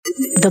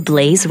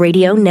TheBlaze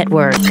Radio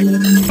Network.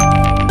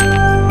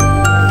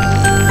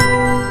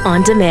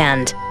 On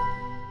demand.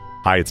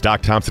 Hi, it's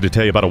Doc Thompson to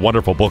tell you about a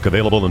wonderful book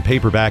available in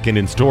paperback and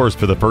in stores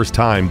for the first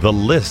time, The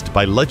List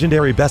by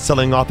legendary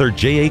best-selling author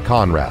J.A.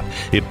 Conrad.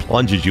 It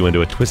plunges you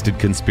into a twisted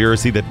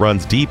conspiracy that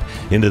runs deep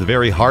into the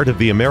very heart of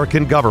the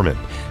American government.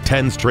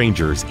 10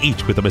 strangers,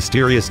 each with a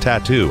mysterious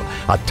tattoo,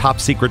 a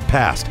top-secret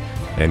past,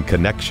 and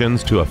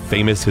connections to a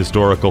famous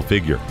historical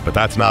figure. But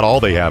that's not all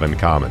they have in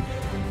common.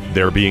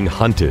 They're being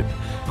hunted.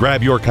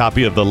 Grab your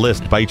copy of The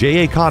List by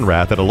J.A.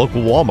 Conrad at a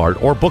local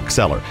Walmart or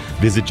bookseller.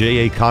 Visit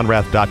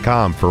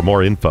jaconrad.com for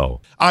more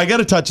info. I got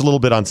to touch a little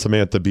bit on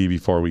Samantha Bee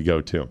before we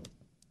go to.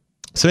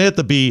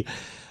 Samantha Bee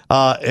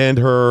and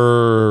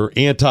her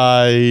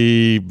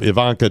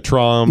anti-Ivanka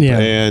Trump,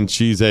 and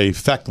she's a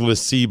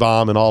feckless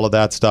C-bomb and all of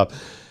that stuff.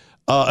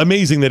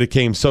 Amazing that it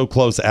came so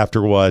close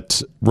after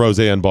what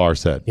Roseanne Barr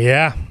said.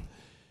 Yeah.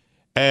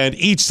 And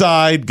each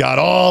side got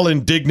all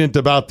indignant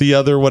about the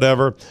other,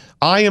 whatever.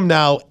 I am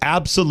now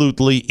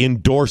absolutely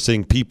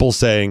endorsing people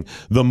saying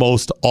the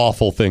most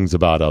awful things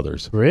about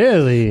others.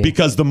 Really?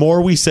 Because the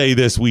more we say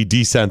this, we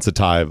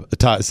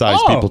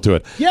desensitize people to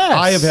it. Yes.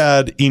 I have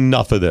had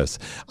enough of this.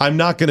 I'm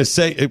not going to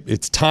say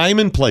it's time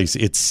and place.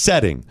 It's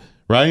setting,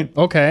 right?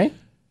 Okay.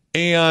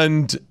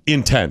 And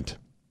intent.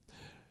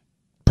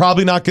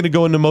 Probably not going to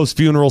go into most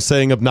funerals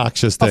saying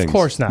obnoxious things. Of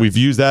course not. We've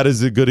used that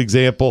as a good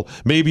example.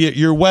 Maybe at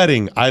your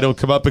wedding, I don't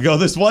come up and go,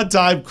 this one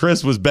time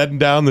Chris was bedding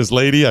down this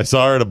lady. I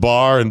saw her at a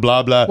bar and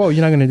blah, blah. Whoa,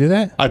 you're not going to do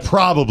that? I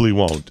probably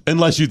won't,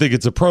 unless you think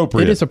it's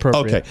appropriate. It is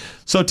appropriate. Okay.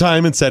 So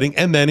time and setting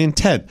and then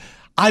intent.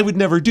 I would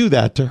never do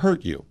that to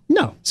hurt you.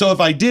 No. So if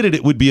I did it,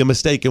 it would be a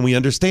mistake, and we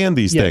understand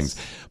these things.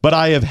 But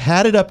I have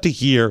had it up to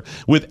here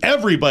with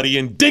everybody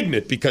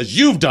indignant because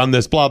you've done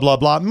this, blah, blah,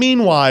 blah.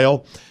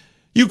 Meanwhile,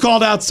 you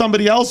called out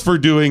somebody else for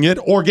doing it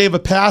or gave a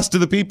pass to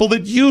the people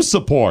that you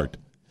support.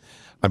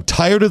 I'm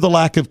tired of the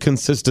lack of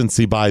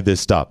consistency by this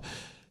stuff.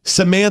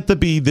 Samantha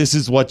Bee, this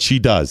is what she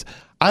does.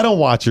 I don't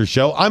watch her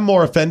show. I'm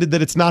more offended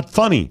that it's not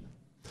funny.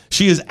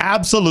 She is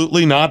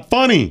absolutely not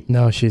funny.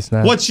 No, she's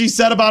not. What she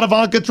said about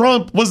Ivanka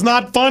Trump was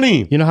not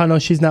funny. You know how I know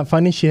she's not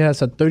funny? She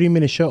has a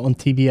 30-minute show on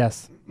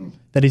TBS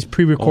that is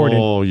pre-recorded.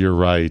 Oh, you're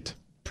right.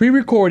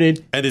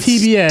 Pre-recorded, and it's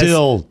TBS,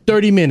 still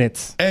 30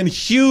 minutes. And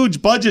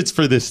huge budgets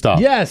for this stuff.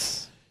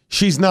 Yes.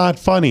 She's not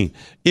funny.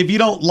 If you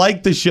don't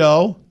like the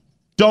show,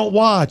 don't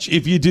watch.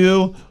 If you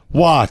do,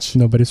 watch.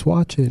 Nobody's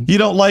watching. You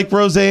don't like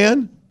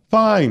Roseanne?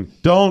 Fine.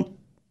 Don't.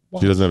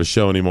 She doesn't have a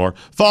show anymore.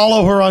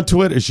 Follow her on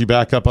Twitter. Is she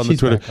back up on the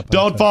Twitter?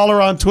 Don't follow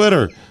her on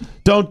Twitter.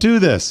 Don't do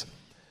this.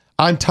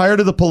 I'm tired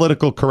of the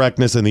political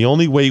correctness, and the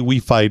only way we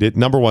fight it,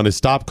 number one, is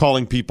stop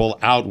calling people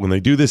out when they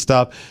do this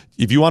stuff.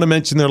 If you want to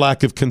mention their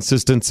lack of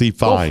consistency,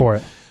 fine. Go for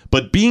it.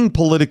 But being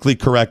politically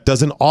correct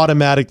doesn't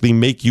automatically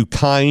make you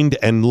kind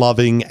and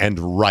loving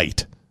and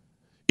right.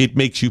 It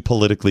makes you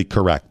politically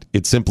correct.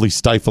 It's simply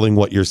stifling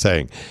what you're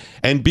saying.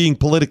 And being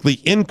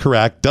politically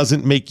incorrect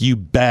doesn't make you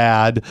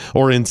bad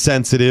or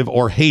insensitive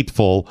or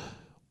hateful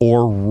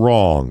or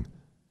wrong.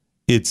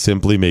 It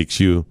simply makes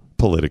you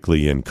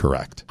politically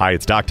incorrect. Hi,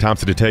 it's Doc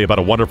Thompson to tell you about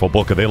a wonderful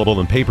book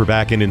available in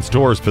paperback and in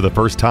stores for the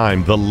first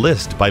time, The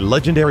List by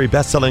legendary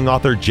best-selling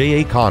author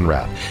J.A.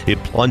 Conrad. It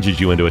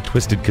plunges you into a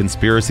twisted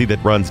conspiracy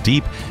that runs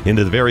deep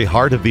into the very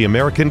heart of the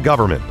American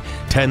government.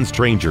 10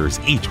 strangers,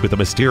 each with a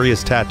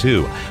mysterious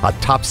tattoo, a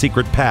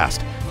top-secret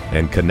past,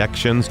 and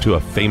connections to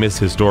a famous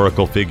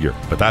historical figure.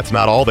 But that's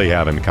not all they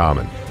have in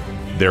common.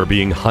 They're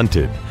being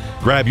hunted.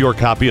 Grab your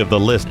copy of The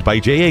List by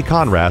J.A.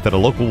 Conrad at a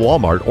local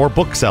Walmart or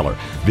bookseller.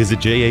 Visit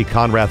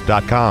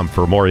jaconrad.com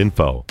for more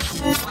info.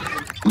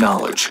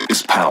 Knowledge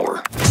is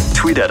power.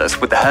 Tweet at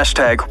us with the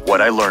hashtag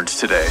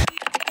 #WhatILearnedToday.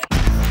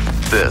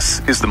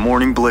 This is The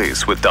Morning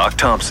Blaze with Doc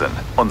Thompson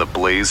on the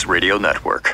Blaze Radio Network.